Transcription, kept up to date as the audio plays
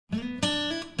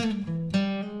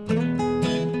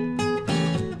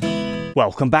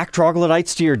Welcome back,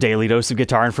 Troglodytes, to your daily dose of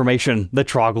guitar information, the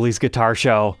Trogly's Guitar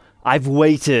Show. I've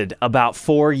waited about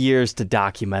 4 years to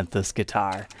document this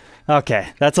guitar. Okay,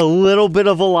 that's a little bit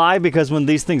of a lie because when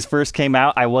these things first came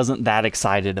out, I wasn't that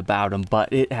excited about them,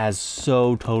 but it has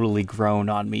so totally grown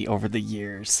on me over the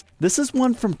years. This is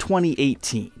one from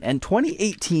 2018, and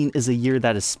 2018 is a year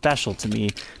that is special to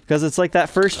me because it's like that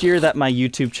first year that my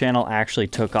YouTube channel actually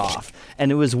took off.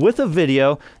 And it was with a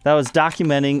video that was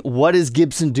documenting what is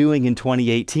Gibson doing in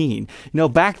 2018. You know,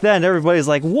 back then everybody's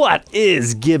like, what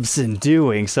is Gibson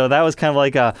doing? So that was kind of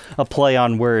like a play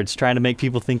on words, trying to make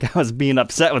people think I was being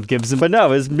upset with Gibson, but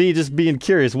no, it's me just being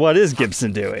curious, what is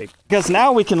Gibson doing? Because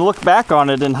now we can look back on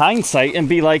it in hindsight and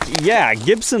be like, yeah,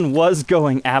 Gibson was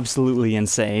going absolutely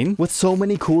insane with so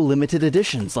many cool limited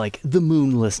editions like the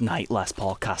Moonless Night Les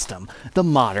Paul Custom, the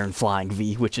Modern Flying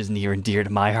V, which is near and dear to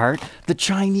my heart, the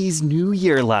Chinese New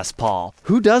Year Les Paul.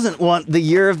 Who doesn't want the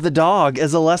Year of the Dog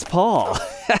as a Les Paul?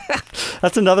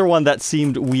 That's another one that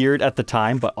seemed weird at the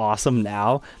time, but awesome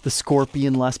now. The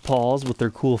Scorpion Les Pauls with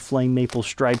their cool flame maple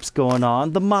stripes going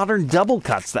on. The modern double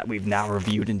cuts that we've now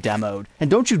reviewed and demoed. And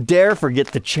don't you dare forget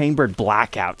the chambered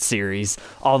Blackout series.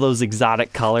 All those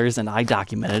exotic colors, and I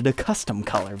documented a custom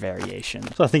color variation.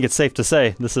 So I think it's safe to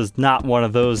say this is not one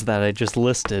of those that I just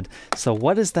listed. So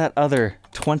what is that other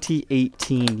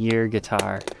 2018 year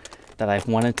guitar that I've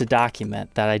wanted to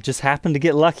document that I just happened to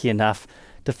get lucky enough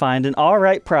to find an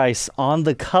alright price on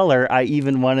the color I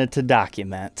even wanted to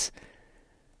document?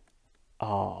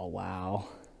 Oh, wow.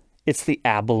 It's the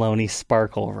Abalone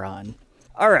Sparkle Run.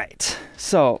 Alright,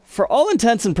 so for all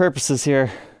intents and purposes here,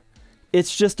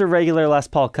 it's just a regular Les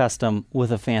Paul Custom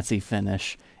with a fancy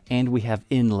finish, and we have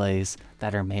inlays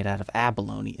that are made out of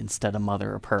abalone instead of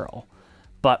mother of pearl.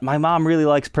 But my mom really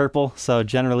likes purple, so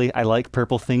generally I like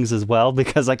purple things as well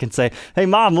because I can say, hey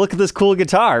mom, look at this cool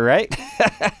guitar, right?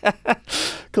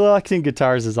 Collecting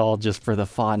guitars is all just for the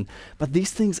fun, but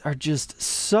these things are just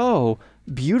so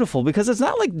beautiful because it's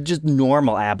not like just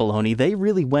normal abalone. They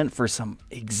really went for some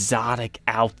exotic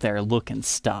out there looking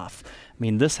stuff. I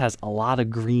mean, this has a lot of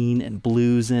green and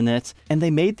blues in it, and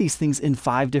they made these things in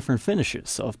 5 different finishes.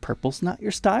 So if purple's not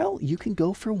your style, you can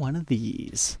go for one of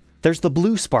these. There's the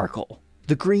blue sparkle,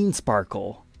 the green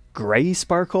sparkle, gray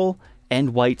sparkle,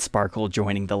 and white sparkle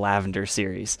joining the Lavender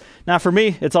series. Now for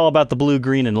me, it's all about the blue,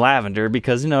 green, and lavender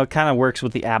because, you know, it kind of works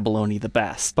with the abalone the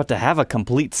best. But to have a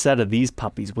complete set of these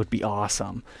puppies would be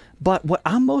awesome. But what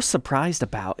I'm most surprised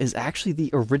about is actually the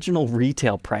original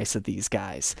retail price of these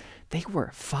guys. They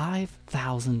were $5,000,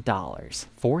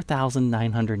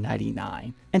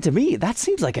 $4,999. And to me, that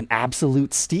seems like an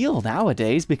absolute steal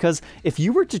nowadays because if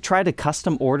you were to try to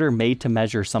custom order made to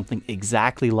measure something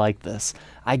exactly like this,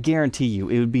 I guarantee you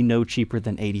it would be no cheaper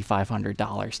than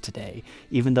 $8,500 today,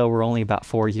 even though we're only about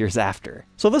 4 years after.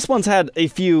 So this one's had a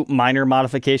few minor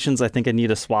modifications. I think I need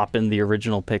to swap in the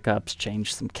original pickups,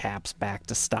 change some caps back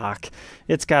to stock.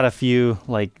 It's got a few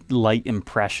like light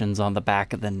impressions on the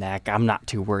back of the neck. I'm not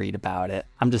too worried about it.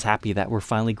 I'm just happy that we're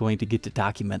finally going to get to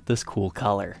document this cool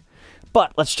color.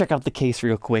 But let's check out the case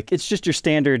real quick. It's just your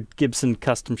standard Gibson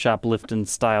custom shop Lifton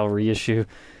style reissue.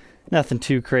 Nothing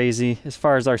too crazy. As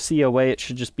far as our COA, it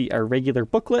should just be our regular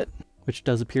booklet, which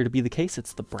does appear to be the case.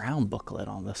 It's the brown booklet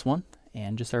on this one,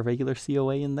 and just our regular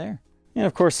COA in there. And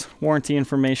of course, warranty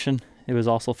information. It was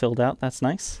also filled out. That's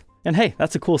nice. And hey,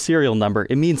 that's a cool serial number.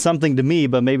 It means something to me,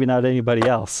 but maybe not anybody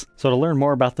else. So to learn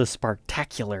more about this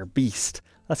Sparktacular beast,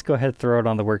 let's go ahead and throw it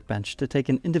on the workbench to take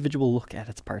an individual look at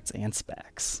its parts and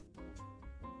specs.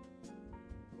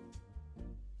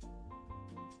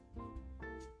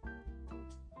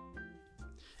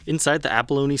 Inside the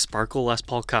Abalone Sparkle Les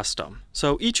Paul Custom.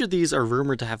 So each of these are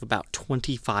rumored to have about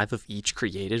 25 of each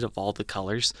created of all the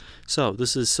colors. So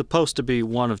this is supposed to be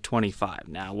one of 25.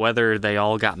 Now whether they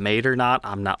all got made or not,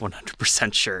 I'm not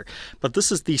 100% sure. But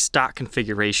this is the stock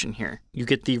configuration here. You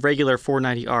get the regular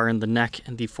 490R in the neck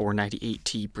and the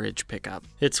 498T bridge pickup.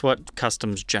 It's what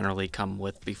customs generally come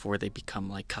with before they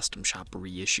become like custom shop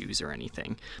reissues or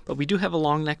anything. But we do have a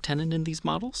long neck tenon in these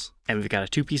models. And we've got a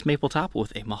 2-piece maple top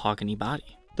with a mahogany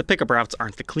body. The pickup routes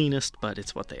aren't the cleanest, but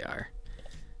it's what they are.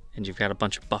 And you've got a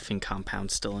bunch of buffing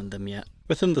compounds still in them yet.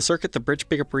 Within the circuit, the bridge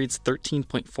pickup reads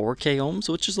 13.4K ohms,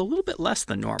 which is a little bit less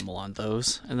than normal on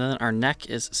those. And then our neck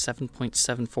is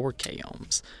 7.74K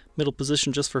ohms. Middle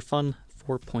position, just for fun,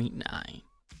 4.9.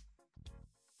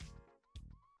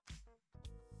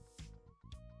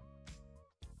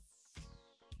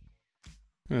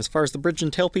 And as far as the bridge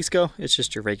and tailpiece go, it's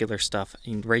just your regular stuff.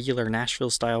 A regular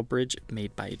Nashville-style bridge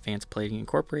made by Advanced Plating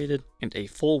Incorporated, and a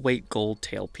full-weight gold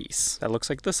tailpiece that looks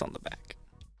like this on the back.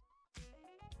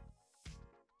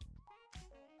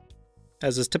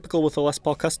 As is typical with a Les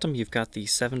Paul Custom, you've got the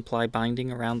 7-ply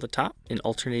binding around the top in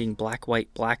alternating black,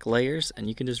 white, black layers, and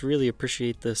you can just really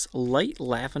appreciate this light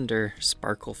lavender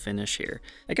sparkle finish here.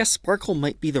 I guess sparkle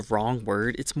might be the wrong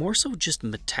word, it's more so just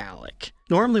metallic.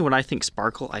 Normally when I think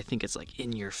sparkle, I think it's like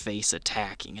in your face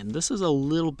attacking, and this is a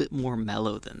little bit more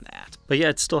mellow than that. But yeah,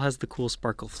 it still has the cool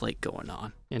sparkle flake going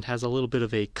on, and has a little bit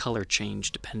of a color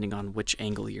change depending on which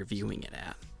angle you're viewing it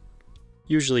at.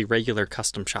 Usually regular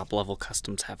custom shop level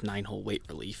customs have 9-hole weight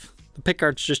relief. The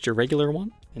pickguard's just your regular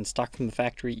one. In stock from the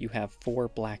factory, you have 4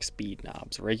 black speed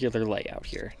knobs, regular layout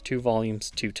here, 2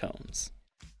 volumes, 2 tones.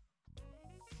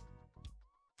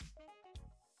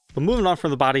 But moving on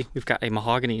from the body, we've got a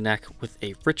mahogany neck with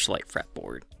a Richlight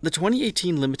fretboard. The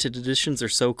 2018 limited editions are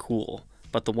so cool,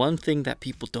 but the one thing that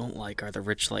people don't like are the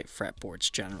Richlight fretboards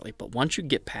generally. But once you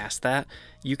get past that,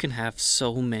 you can have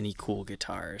so many cool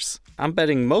guitars. I'm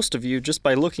betting most of you, just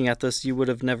by looking at this, you would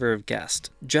have never have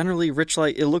guessed. Generally,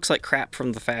 Richlight, it looks like crap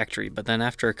from the factory, but then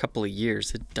after a couple of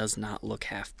years, it does not look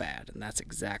half bad, and that's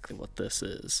exactly what this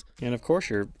is. And of course,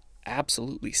 your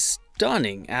absolutely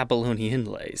stunning abalone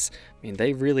inlays. I mean,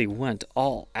 they really went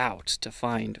all out to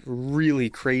find really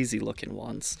crazy looking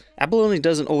ones. Abalone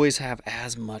doesn't always have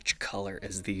as much color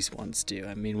as these ones do.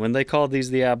 I mean, when they called these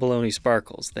the abalone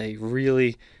sparkles, they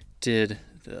really did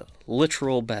the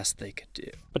literal best they could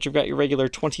do. But you've got your regular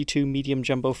 22 medium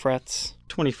jumbo frets,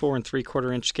 24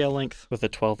 3/4 inch scale length with a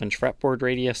 12-inch fretboard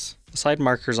radius. The side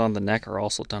markers on the neck are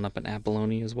also done up in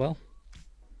abalone as well.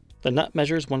 The nut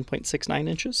measures 1.69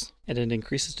 inches, and it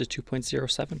increases to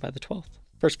 2.07 by the 12th.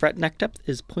 First fret neck depth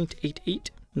is 0.88,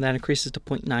 and that increases to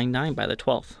 0.99 by the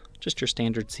 12th. Just your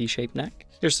standard C-shaped neck.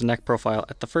 Here's the neck profile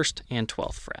at the 1st and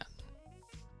 12th fret.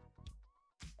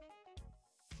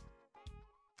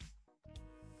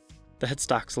 The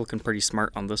headstock's looking pretty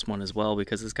smart on this one as well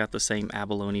because it's got the same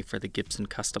abalone for the Gibson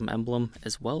custom emblem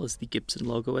as well as the Gibson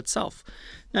logo itself.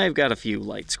 Now you've got a few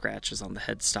light scratches on the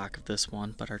headstock of this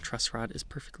one, but our truss rod is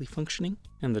perfectly functioning,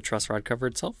 and the truss rod cover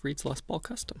itself reads Les Paul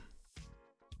Custom.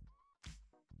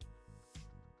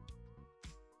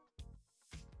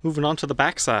 Moving on to the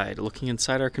backside, looking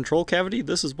inside our control cavity,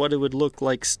 this is what it would look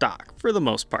like stock, for the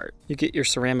most part. You get your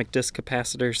ceramic disc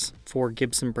capacitors, 4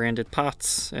 Gibson branded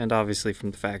pots, and obviously from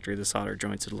the factory the solder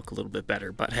joints would look a little bit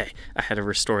better, but hey, I had to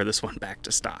restore this one back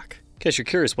to stock. In case you're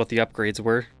curious what the upgrades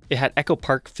were, it had Echo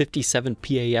Park 57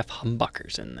 PAF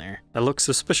humbuckers in there. That looks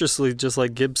suspiciously just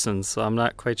like Gibson, so I'm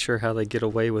not quite sure how they get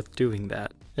away with doing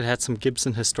that. It had some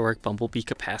Gibson historic Bumblebee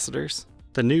capacitors,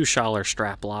 the new Schaller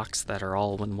strap locks that are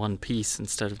all in one piece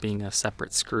instead of being a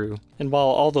separate screw. And while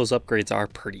all those upgrades are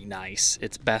pretty nice,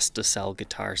 it's best to sell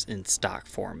guitars in stock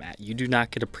format. You do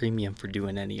not get a premium for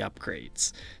doing any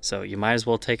upgrades. So you might as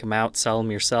well take them out, sell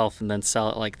them yourself, and then sell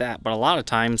it like that. But a lot of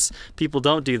times, people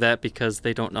don't do that because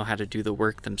they don't know how to do the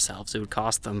work themselves. It would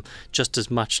cost them just as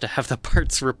much to have the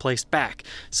parts replaced back.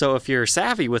 So if you're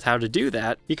savvy with how to do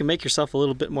that, you can make yourself a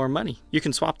little bit more money. You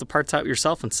can swap the parts out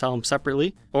yourself and sell them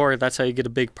separately, or that's how you get a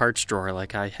big parts drawer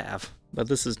like I have. But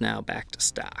this is now back to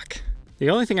stock. The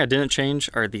only thing I didn't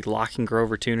change are the Locking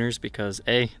Grover tuners because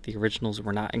A, the originals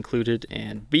were not included,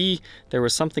 and B, there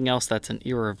was something else that's an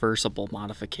irreversible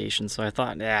modification, so I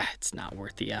thought, it's not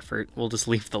worth the effort. We'll just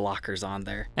leave the lockers on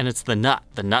there. And it's the nut.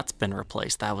 The nut's been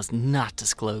replaced. That was not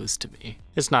disclosed to me.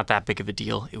 It's not that big of a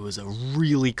deal. It was a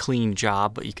really clean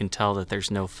job, but you can tell that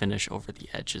there's no finish over the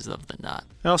edges of the nut.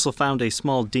 I also found a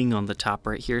small ding on the top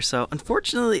right here, so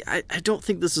unfortunately, I don't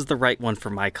think this is the right one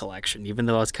for my collection, even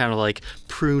though I was kind of like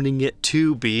pruning it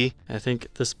to be. I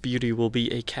think this beauty will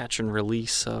be a catch and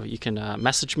release, so you can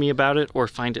message me about it or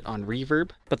find it on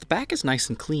Reverb. But the back is nice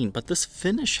and clean, but this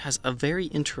finish has a very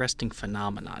interesting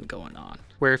phenomenon going on,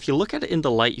 where if you look at it in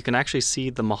the light, you can actually see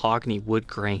the mahogany wood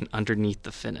grain underneath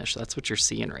the finish. That's what you're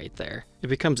seeing right there. It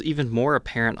becomes even more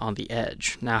apparent on the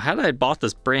edge. Now, had I bought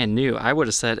this brand new, I would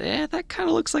have said, that kind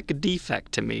of looks like a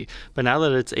defect to me. But now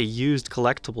that it's a used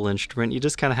collectible instrument, you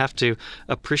just kind of have to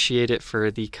appreciate it for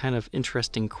the kind of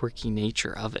interesting, quirky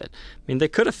nature of it. I mean, they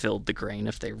could have filled the grain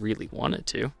if they really wanted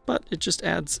to, but it just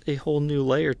adds a whole new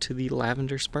layer to the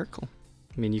lavender sparkle.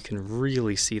 I mean, you can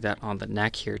really see that on the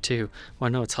neck here too.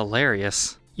 Well, no, it's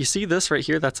hilarious. You see this right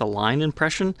here? That's a line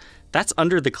impression. That's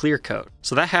under the clear coat.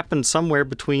 So that happened somewhere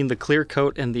between the clear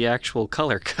coat and the actual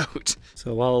color coat.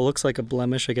 So while it looks like a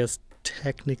blemish, I guess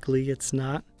technically it's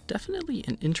not. Definitely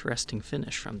an interesting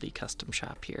finish from the custom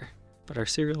shop here. But our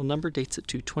serial number dates it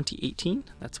to 2018.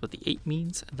 That's what the 8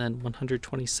 means. And then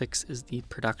 126 is the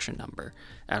production number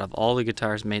out of all the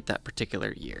guitars made that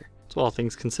particular year. So all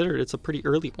things considered, it's a pretty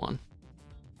early one.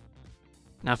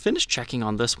 Now finish checking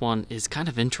on this one is kind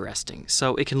of interesting.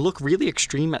 So it can look really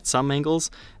extreme at some angles,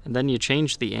 and then you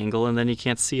change the angle and then you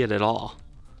can't see it at all.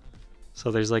 So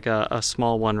there's like a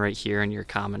small one right here in your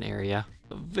common area.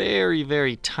 A very,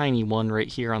 very tiny one right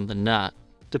here on the nut.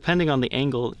 Depending on the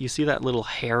angle, you see that little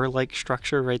hair-like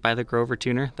structure right by the Grover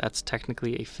tuner? That's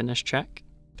technically a finish check.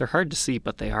 They're hard to see,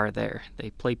 but they are there.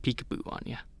 They play peekaboo on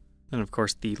you. And of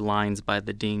course the lines by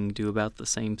the ding do about the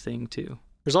same thing too.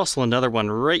 There's also another one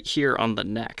right here on the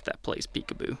neck that plays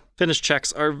peekaboo. Finish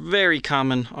checks are very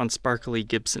common on sparkly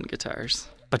Gibson guitars.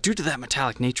 But due to that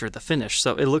metallic nature of the finish,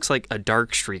 so it looks like a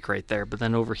dark streak right there, but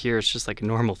then over here it's just like a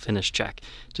normal finish check.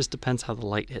 Just depends how the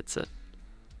light hits it.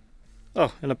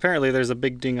 Oh, and apparently there's a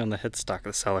big ding on the headstock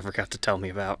the seller forgot to tell me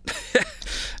about. I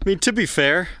mean, to be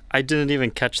fair, I didn't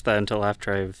even catch that until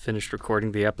after I finished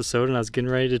recording the episode and I was getting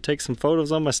ready to take some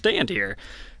photos on my stand here.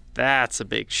 That's a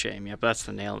big shame. Yep, that's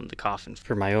the nail in the coffin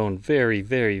for my own very,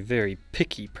 very, very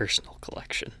picky personal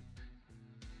collection.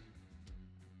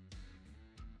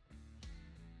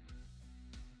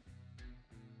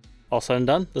 All said and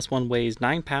done, this one weighs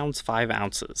 9 pounds 5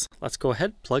 ounces. Let's go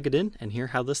ahead, plug it in, and hear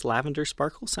how this lavender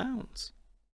sparkle sounds.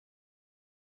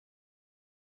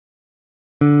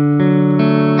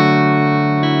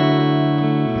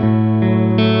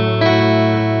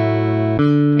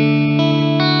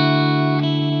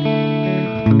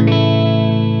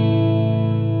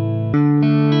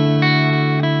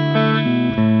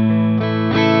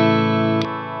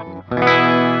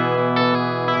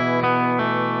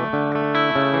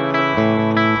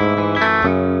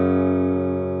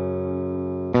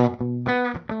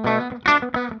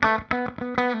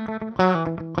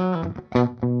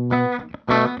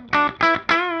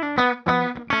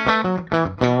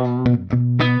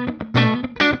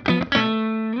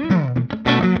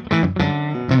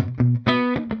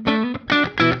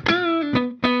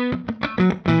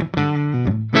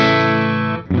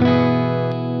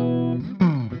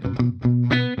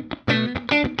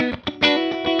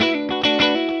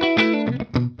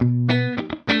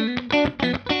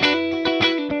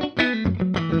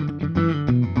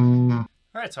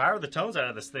 So how are the tones out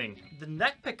of this thing? The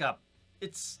neck pickup,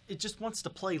 it just wants to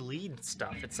play lead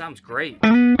stuff. It sounds great.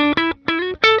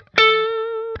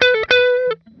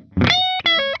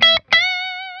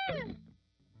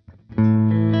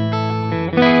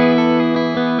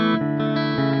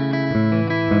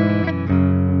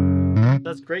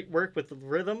 Does great work with the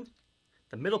rhythm.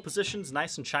 The middle position's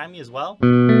nice and chimey as well.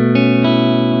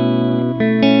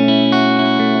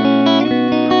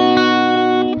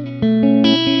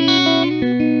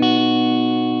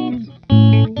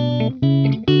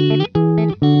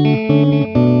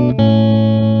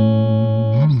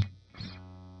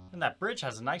 That bridge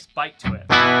has a nice bite to it.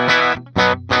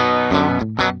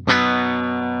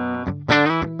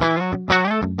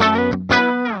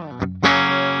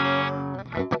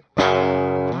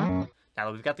 Now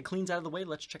that we've got the cleans out of the way,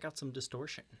 let's check out some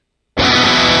distortion.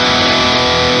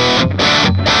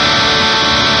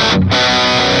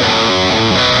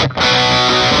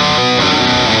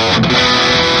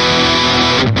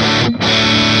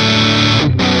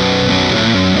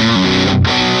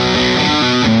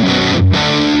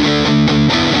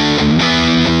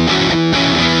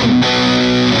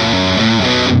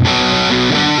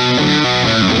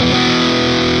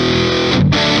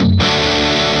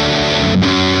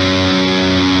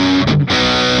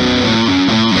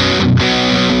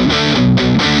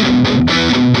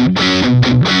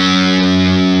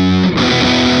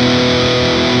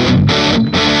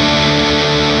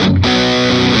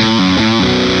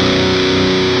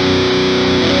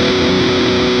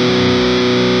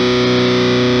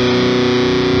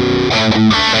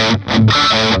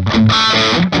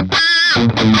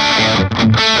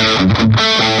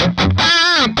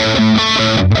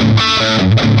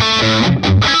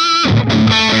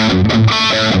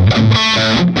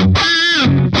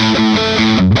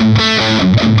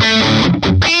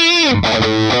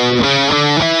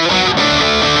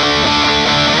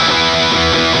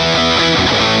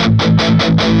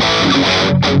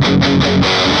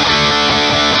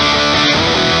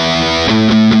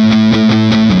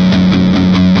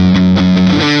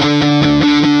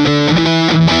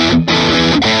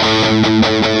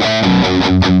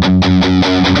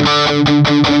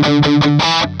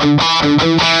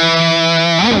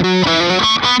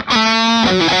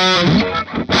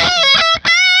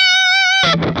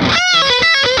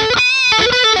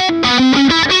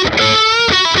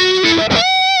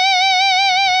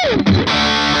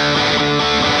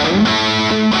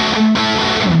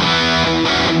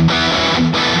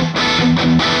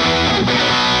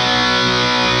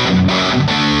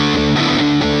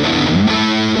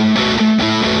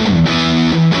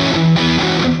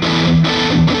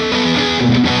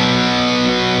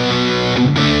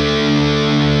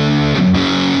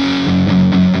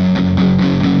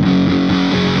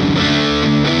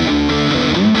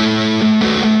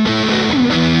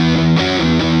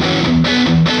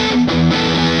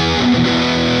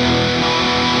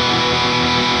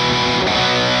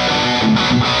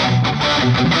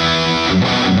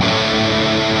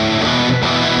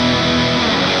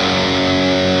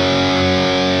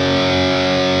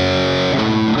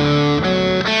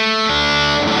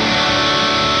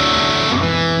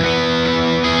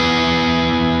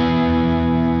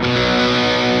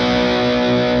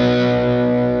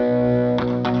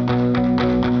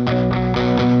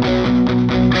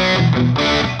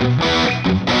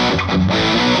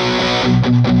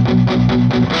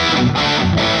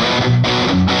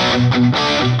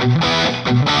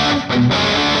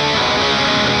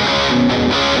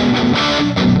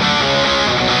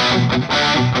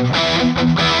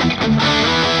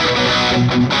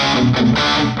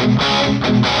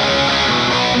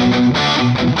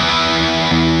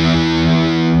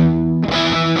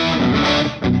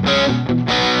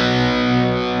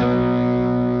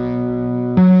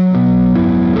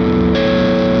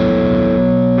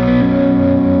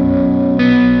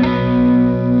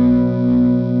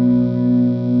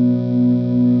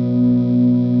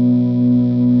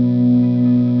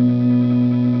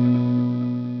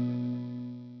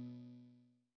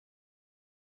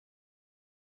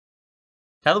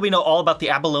 Now that we know all about the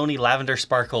Abalone Lavender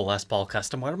Sparkle Les Paul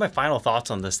Custom, what are my final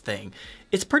thoughts on this thing?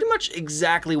 It's pretty much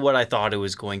exactly what I thought it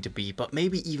was going to be, but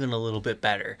maybe even a little bit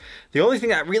better. The only thing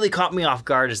that really caught me off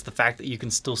guard is the fact that you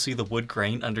can still see the wood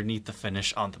grain underneath the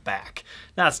finish on the back.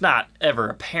 Now, it's not ever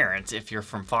apparent if you're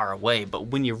from far away, but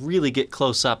when you really get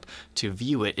close up to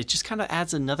view it, it just kind of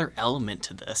adds another element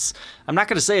to this. I'm not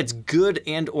going to say it's good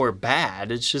and or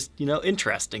bad, it's just, you know,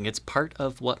 interesting. It's part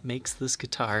of what makes this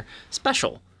guitar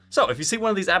special. So if you see one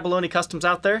of these Abalone customs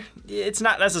out there, it's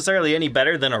not necessarily any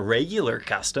better than a regular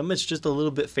custom, it's just a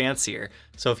little bit fancier.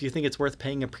 So if you think it's worth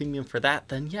paying a premium for that,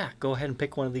 then yeah, go ahead and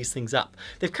pick one of these things up.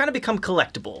 They've kind of become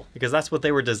collectible, because that's what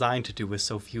they were designed to do with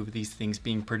so few of these things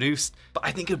being produced. But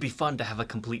I think it would be fun to have a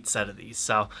complete set of these,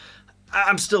 so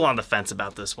I'm still on the fence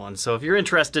about this one. So if you're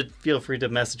interested, feel free to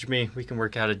message me. We can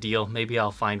work out a deal. Maybe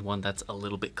I'll find one that's a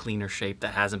little bit cleaner shape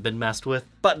that hasn't been messed with.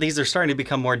 But these are starting to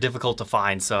become more difficult to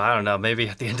find, so I don't know, maybe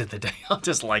at the end of the day, I'll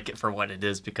just like it for what it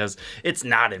is because it's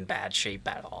not in bad shape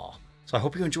at all. So I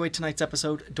hope you enjoyed tonight's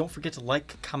episode. Don't forget to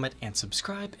like, comment, and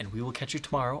subscribe, and we will catch you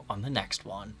tomorrow on the next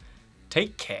one.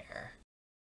 Take care.